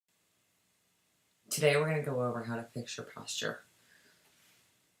Today we're going to go over how to fix your posture.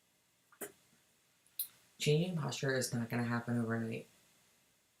 Changing posture is not going to happen overnight.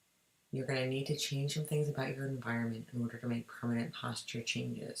 You're going to need to change some things about your environment in order to make permanent posture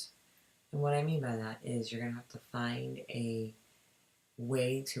changes. And what I mean by that is you're going to have to find a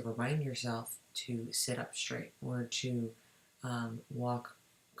way to remind yourself to sit up straight, or to walk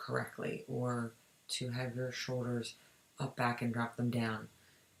correctly, or to have your shoulders up, back, and drop them down.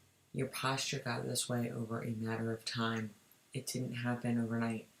 Your posture got this way over a matter of time. It didn't happen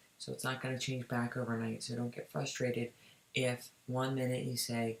overnight, so it's not going to change back overnight. So don't get frustrated if 1 minute you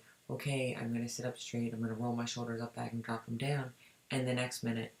say, okay, I'm going to sit up straight, I'm going to roll my shoulders up, back, and drop them down, and the next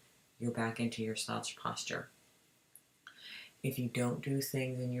minute you're back into your slouch posture. If you don't do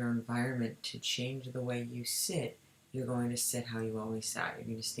things in your environment to change the way you sit, you're going to sit how you always sat. You're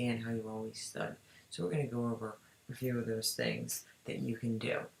going to stand how you always stood. So we're going to go over a few of those things that you can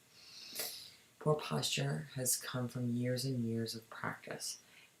do. Poor posture has come from years and years of practice,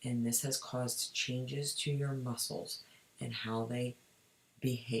 and this has caused changes to your muscles and how they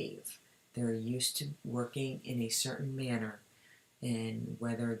behave. They're used to working in a certain manner, and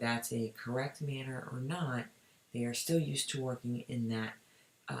whether that's a correct manner or not, they are still used to working in that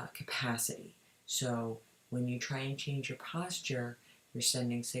capacity. So when you try and change your posture, you're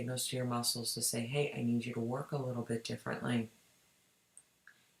sending signals to your muscles to say, hey, I need you to work a little bit differently.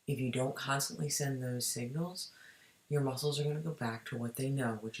 If you don't constantly send those signals, your muscles are going to go back to what they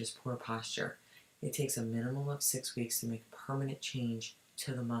know, which is poor posture. It takes a minimum of 6 weeks to make a permanent change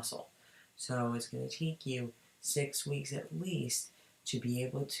to the muscle. So it's going to take you 6 weeks at least to be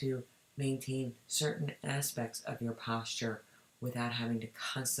able to maintain certain aspects of your posture without having to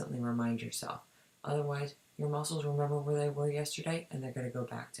constantly remind yourself. Otherwise, your muscles remember where they were yesterday and they're going to go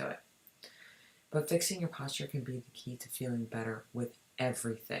back to it. But fixing your posture can be the key to feeling better with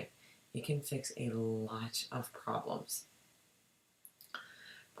everything. It can fix a lot of problems.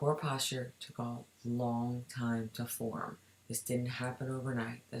 Poor posture took a long time to form. This didn't happen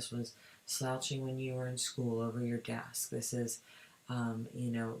overnight. This was slouching when you were in school over your desk. This is,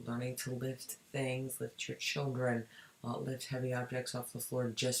 learning to lift things, lift your children, lift heavy objects off the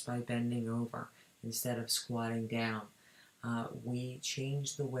floor just by bending over instead of squatting down. We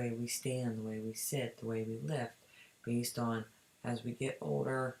change the way we stand, the way we sit, the way we lift, based on as we get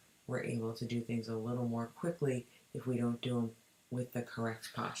older, we're able to do things a little more quickly if we don't do them with the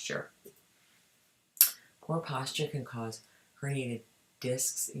correct posture. Poor posture can cause herniated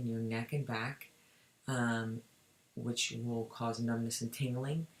discs in your neck and back, which will cause numbness and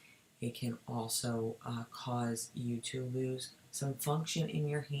tingling. It can also cause you to lose some function in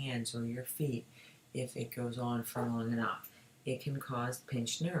your hands or your feet if it goes on for long enough. It can cause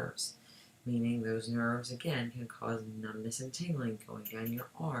pinched nerves, meaning those nerves again can cause numbness and tingling going down your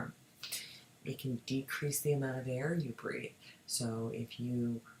arm. It can decrease the amount of air you breathe. So if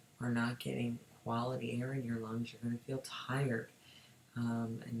you are not getting quality air in your lungs, you're going to feel tired.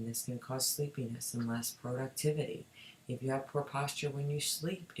 And this can cause sleepiness and less productivity. If you have poor posture when you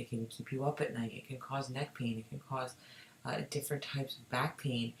sleep, it can keep you up at night. It can cause neck pain. It can cause different types of back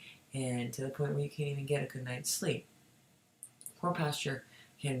pain, and to the point where you can't even get a good night's sleep. Poor posture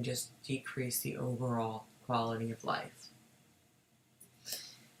can just decrease the overall quality of life.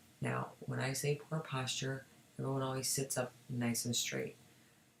 Now, when I say poor posture, everyone always sits up nice and straight.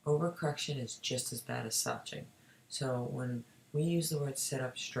 Overcorrection is just as bad as slouching. So when we use the word sit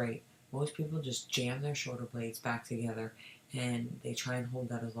up straight, most people just jam their shoulder blades back together and they try and hold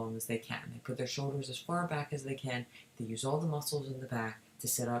that as long as they can. They put their shoulders as far back as they can. They use all the muscles in the back to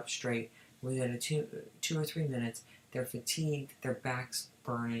sit up straight. Within 2 or 3 minutes, they're fatigued, their back's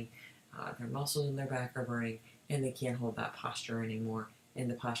burning, their muscles in their back are burning, and they can't hold that posture anymore, and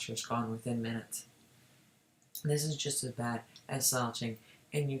the posture is gone within minutes. This is just as bad as slouching,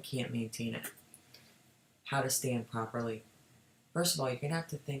 and you can't maintain it. How to stand properly. First of all, you're going to have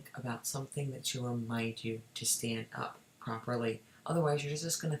to think about something that will remind you to stand up properly. Otherwise, you're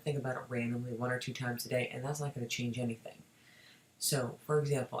just going to think about it randomly 1 or 2 times a day, and that's not going to change anything. So, for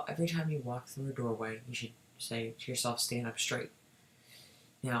example, every time you walk through a doorway, you should say to yourself, stand up straight.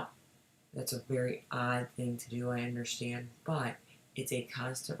 Now, that's a very odd thing to do, I understand, but it's a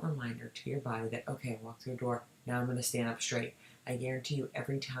constant reminder to your body that, okay, I walked through a door, now I'm going to stand up straight. I guarantee you,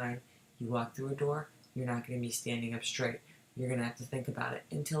 every time you walk through a door, you're not going to be standing up straight. You're going to have to think about it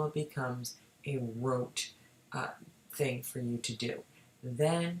until it becomes a rote thing for you to do.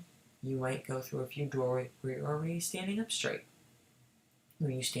 Then you might go through a few doorways where you're already standing up straight.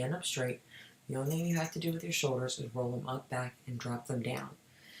 When you stand up straight, the only thing you have to do with your shoulders is roll them up, back, and drop them down.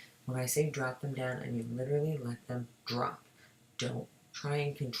 When I say drop them down, I mean literally let them drop. Don't try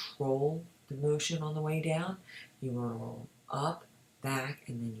and control the motion on the way down, you want to roll them up, back,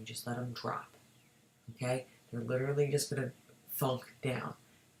 and then you just let them drop. Okay? They're literally just going to thunk down.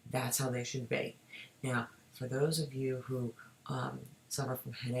 That's how they should be. Now, for those of you who suffer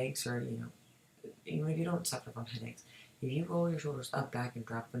from headaches, or even if you don't suffer from headaches, if you roll your shoulders up, back, and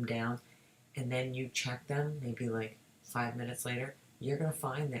drop them down, and then you check them maybe like 5 minutes later, you're going to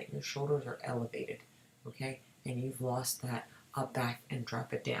find that your shoulders are elevated, okay? And you've lost that up, back, and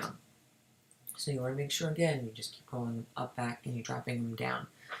drop it down. So you want to make sure, again, you just keep rolling them up, back, and you're dropping them down.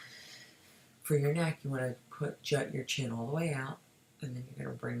 For your neck, you want to jut your chin all the way out, and then you're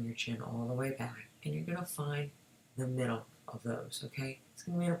going to bring your chin all the way back, and you're going to find the middle of those, okay? It's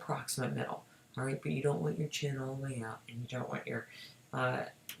going to be an approximate middle, all right? But you don't want your chin all the way out, and you don't want your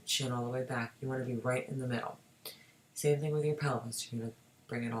chin all the way back. You want to be right in the middle. Same thing with your pelvis. You're going to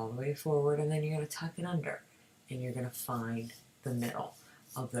bring it all the way forward, and then you're going to tuck it under, and you're going to find the middle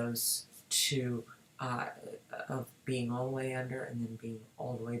of those two, of being all the way under and then being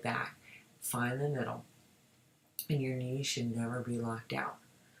all the way back. Find the middle, and your knees should never be locked out.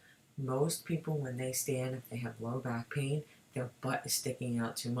 Most people, when they stand, if they have low back pain, their butt is sticking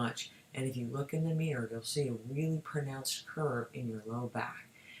out too much. And if you look in the mirror, you'll see a really pronounced curve in your low back.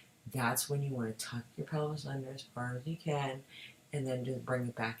 That's when you want to tuck your pelvis under as far as you can, and then just bring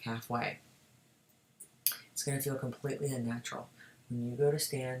it back halfway. It's going to feel completely unnatural. When you go to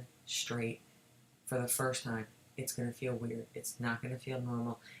stand straight for the first time, it's going to feel weird. It's not going to feel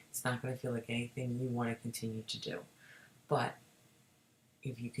normal. It's not going to feel like anything you want to continue to do. But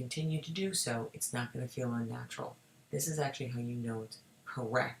if you continue to do so, it's not going to feel unnatural. This is actually how you know it's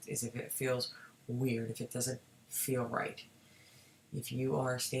correct, is if it feels weird, if it doesn't feel right. If you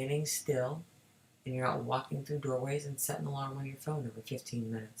are standing still and you're not walking through doorways, and set an alarm on your phone every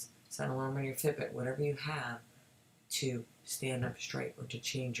 15 minutes, set an alarm on your Fitbit, whatever you have to stand up straight or to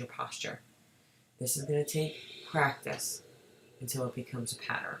change your posture. This is going to take practice until it becomes a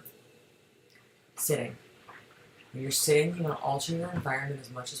pattern. Sitting. When you're sitting, you want to alter your environment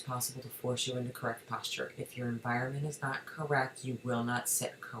as much as possible to force you into correct posture. If your environment is not correct, you will not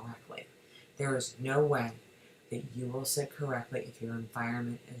sit correctly. There is no way that you will sit correctly if your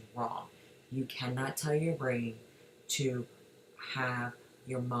environment is wrong. You cannot tell your brain to have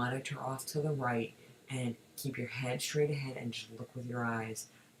your monitor off to the right and keep your head straight ahead and just look with your eyes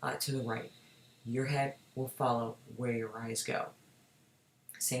to the right. Your head will follow where your eyes go.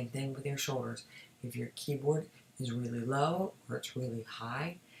 Same thing with your shoulders. If your keyboard is really low or it's really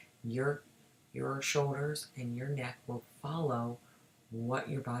high, your shoulders and your neck will follow what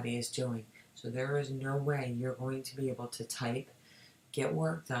your body is doing. So there is no way you're going to be able to type, get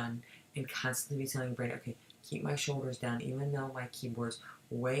work done, and constantly be telling your brain, okay, keep my shoulders down. Even though my keyboard's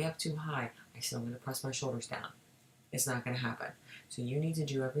way up too high, I still am going to press my shoulders down. It's not going to happen. So you need to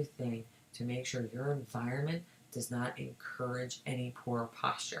do everything to make sure your environment does not encourage any poor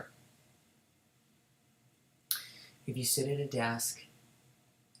posture. If you sit at a desk,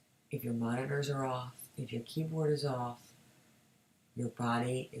 if your monitors are off, if your keyboard is off, your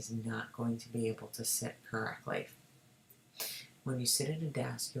body is not going to be able to sit correctly. When you sit at a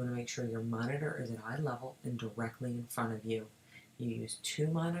desk, you want to make sure your monitor is at eye level and directly in front of you. You use two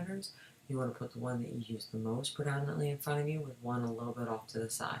monitors. You want to put the one that you use the most predominantly in front of you with one a little bit off to the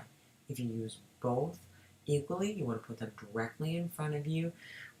side. If you use both equally, you want to put them directly in front of you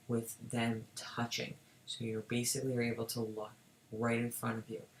with them touching. So you're basically able to look right in front of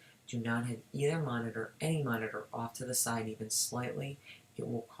you. Do not have either monitor, any monitor, off to the side even slightly. It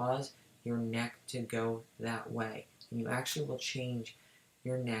will cause your neck to go that way. And you actually will change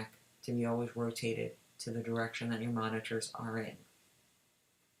your neck to be always rotated to the direction that your monitors are in.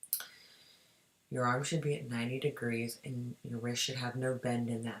 Your arms should be at 90 degrees and your wrists should have no bend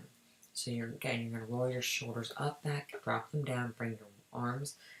in them. So you're going to roll your shoulders up, back, drop them down, bring your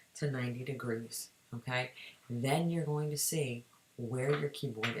arms to 90 degrees. Okay? Then you're going to see where your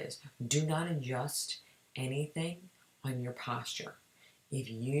keyboard is. Do not adjust anything on your posture. If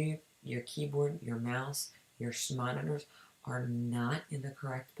your keyboard, your mouse, your monitors are not in the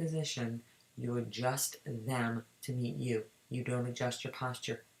correct position, you adjust them to meet you. You don't adjust your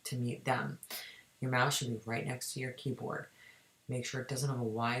posture to meet them. Your mouse should be right next to your keyboard. Make sure it doesn't have a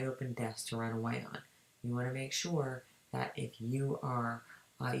wide open desk to run away on. You want to make sure that if you are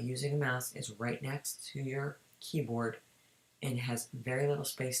using a mouse, it's right next to your keyboard and has very little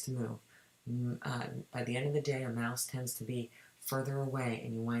space to move. By the end of the day, a mouse tends to be further away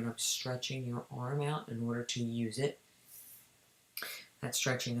and you wind up stretching your arm out in order to use it. That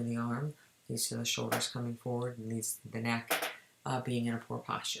stretching of the arm leads to the shoulders coming forward and leads to the neck being in a poor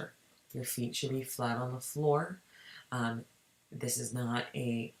posture. Your feet should be flat on the floor. This is not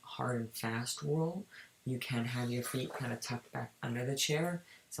a hard and fast rule. You can have your feet kind of tucked back under the chair.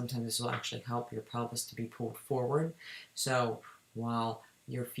 Sometimes this will actually help your pelvis to be pulled forward. So while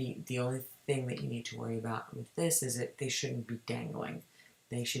your feet, the only thing that you need to worry about with this is that they shouldn't be dangling.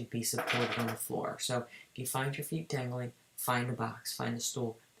 They should be supported on the floor. So if you find your feet dangling, find a box, find a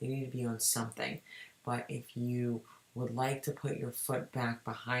stool. They need to be on something. But if you would like to put your foot back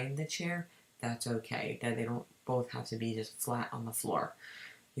behind the chair, that's okay. That they don't both have to be just flat on the floor.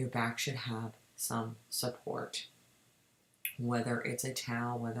 Your back should have some support. Whether it's a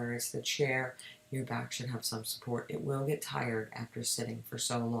towel, whether it's the chair, your back should have some support. It will get tired after sitting for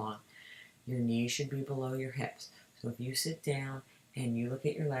so long. Your knees should be below your hips. So if you sit down and you look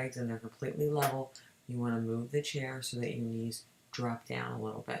at your legs and they're completely level, you want to move the chair so that your knees drop down a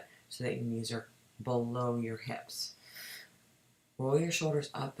little bit, so that your knees are below your hips. Roll your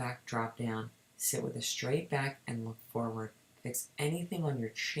shoulders up, back, drop down. Sit with a straight back and look forward. Fix anything on your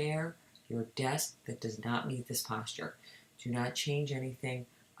chair, your desk that does not meet this posture. Do not change anything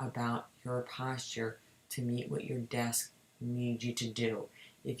about your posture to meet what your desk needs you to do.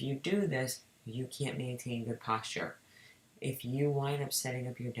 If you do this, you can't maintain good posture. If you wind up setting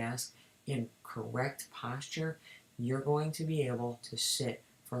up your desk in correct posture, you're going to be able to sit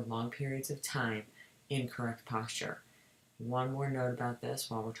for long periods of time in correct posture. One more note about this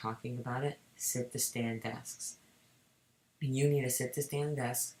while we're talking about it: sit to stand desks. You need a sit to stand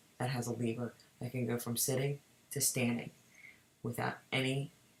desk that has a lever that can go from sitting to standing without any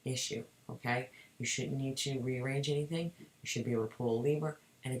issue, okay? You shouldn't need to rearrange anything. You should be able to pull a lever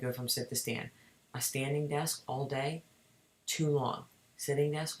and it go from sit to stand. A standing desk all day, too long.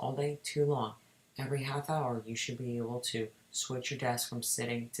 Sitting desk all day, too long. Every half hour, you should be able to switch your desk from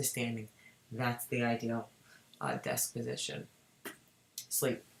sitting to standing. That's the ideal desk position.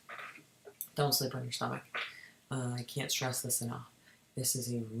 Sleep. Don't sleep on your stomach. I can't stress this enough. This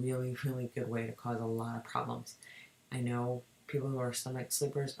is a really, really good way to cause a lot of problems. I know people who are stomach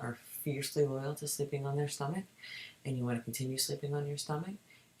sleepers are fiercely loyal to sleeping on their stomach, and you want to continue sleeping on your stomach.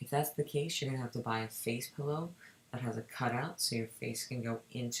 If that's the case, you're going to have to buy a face pillow that has a cutout so your face can go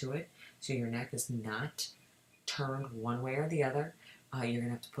into it, so your neck is not turned one way or the other. You're going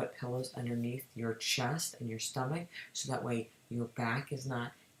to have to put pillows underneath your chest and your stomach so that way your back is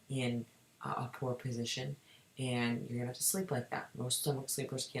not in a poor position, and you're going to have to sleep like that. Most stomach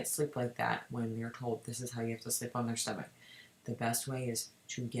sleepers can't sleep like that when they're told this is how you have to sleep on their stomach. The best way is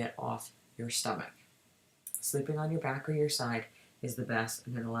to get off your stomach. Sleeping on your back or your side is the best,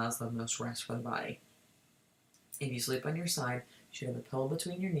 and it allows the most rest for the body. If you sleep on your side, you should have a pillow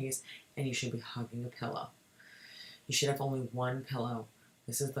between your knees, and you should be hugging a pillow. You should have only one pillow.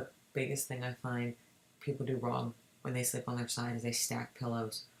 This is the biggest thing I find people do wrong when they sleep on their side is they stack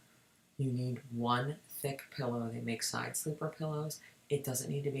pillows. You need one thick pillow. They make side sleeper pillows. It doesn't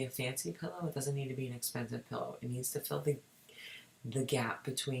need to be a fancy pillow. It doesn't need to be an expensive pillow. It needs to fill the gap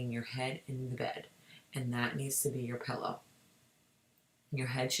between your head and the bed, and that needs to be your pillow. Your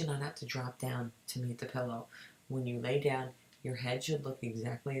head should not have to drop down to meet the pillow. When you lay down, your head should look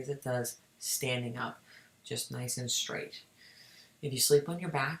exactly as it does standing up, just nice and straight. If you sleep on your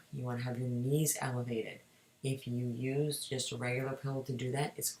back, you want to have your knees elevated. If you use just a regular pillow to do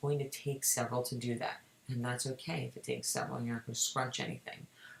that, it's going to take several to do that. And that's okay if it takes several. You're not going to scrunch anything.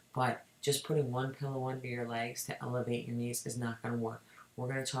 But just putting one pillow under your legs to elevate your knees is not going to work. We're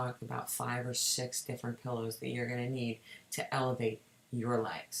going to talk about 5 or 6 different pillows that you're going to need to elevate your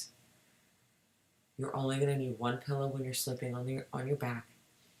legs. You're only going to need one pillow when you're sleeping on your back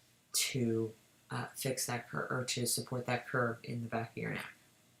to fix that curve or to support that curve in the back of your neck.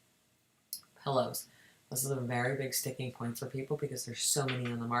 Pillows. This is a very big sticking point for people because there's so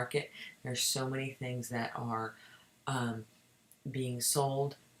many on the market. There's so many things that are being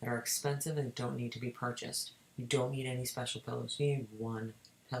sold that are expensive and don't need to be purchased. You don't need any special pillows. You need one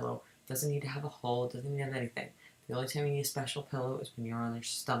pillow. It doesn't need to have a hole. It doesn't need to have anything. The only time you need a special pillow is when you're on their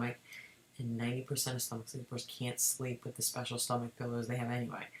stomach, and 90% of stomach sleepers can't sleep with the special stomach pillows they have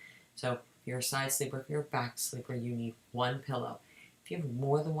anyway. So if you're a side sleeper, if you're a back sleeper, you need one pillow. If you have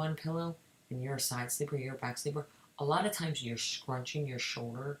more than one pillow and you're a side sleeper, you're a back sleeper, a lot of times you're scrunching your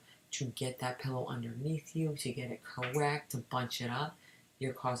shoulder to get that pillow underneath you, to get it correct, to bunch it up.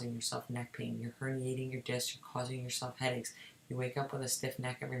 You're causing yourself neck pain. You're herniating your disc. You're causing yourself headaches. You wake up with a stiff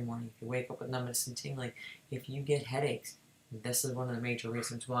neck every morning. You wake up with numbness and tingling. If you get headaches, this is one of the major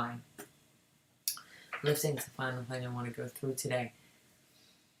reasons why. Lifting is the final thing I want to go through today.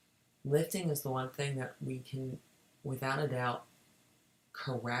 Lifting is the one thing that we can, without a doubt,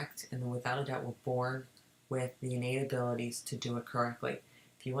 correct, and without a doubt we're born with the innate abilities to do it correctly.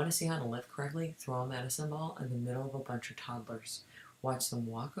 If you want to see how to lift correctly, throw a medicine ball in the middle of a bunch of toddlers. Watch them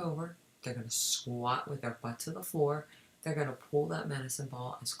walk over. They're going to squat with their butt to the floor. They're going to pull that medicine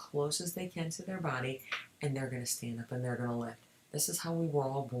ball as close as they can to their body, and they're going to stand up and they're going to lift. This is how we were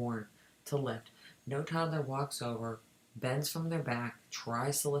all born, to lift. No toddler walks over, bends from their back,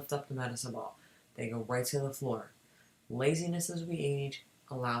 tries to lift up the medicine ball. They go right to the floor. Laziness as we age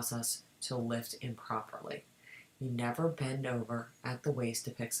allows us to lift improperly. You never bend over at the waist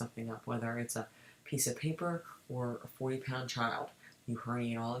to pick something up, whether it's a piece of paper or a 40-pound child. You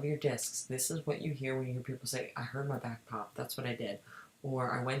herniate all of your discs. This is what you hear when you hear people say, I heard my back pop. That's what I did.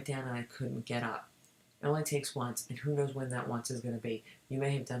 Or I went down and I couldn't get up. It only takes once, and who knows when that once is going to be. You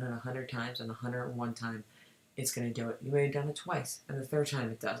may have done it 100 times, and 101 time it's going to do it. You may have done it twice, and the third time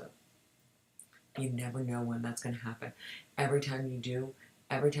it doesn't. You never know when that's going to happen. Every time you do,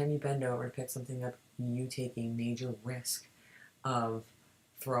 every time you bend over to pick something up, you take a major risk of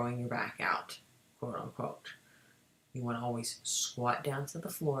throwing your back out, quote unquote. You want to always squat down to the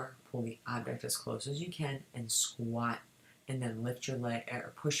floor, pull the object as close as you can, and squat, and then lift your leg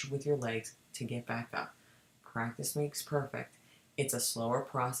or push with your legs to get back up. Practice makes perfect. It's a slower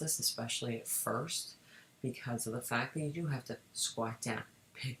process, especially at first, because of the fact that you do have to squat down,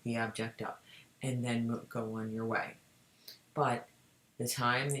 pick the object up, and then go on your way. But the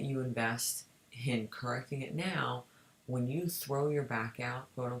time that you invest in correcting it now, when you throw your back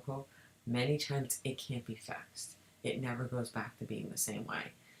out, quote unquote, many times it can't be fixed. It never goes back to being the same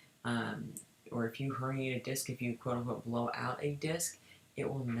way. Or if you herniate a disc, if you quote unquote blow out a disc,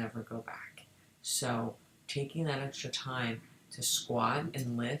 it will never go back. So taking that extra time to squat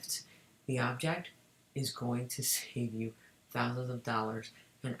and lift the object is going to save you thousands of dollars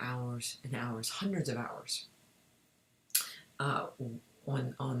and hours, hundreds of hours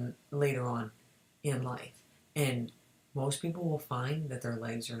on later on in life. And most people will find that their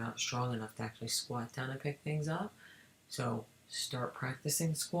legs are not strong enough to actually squat down and pick things up. So start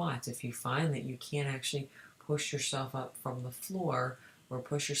practicing squats. If you find that you can't actually push yourself up from the floor or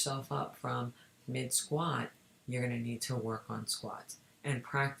push yourself up from mid squat, you're going to need to work on squats. And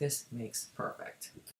practice makes perfect.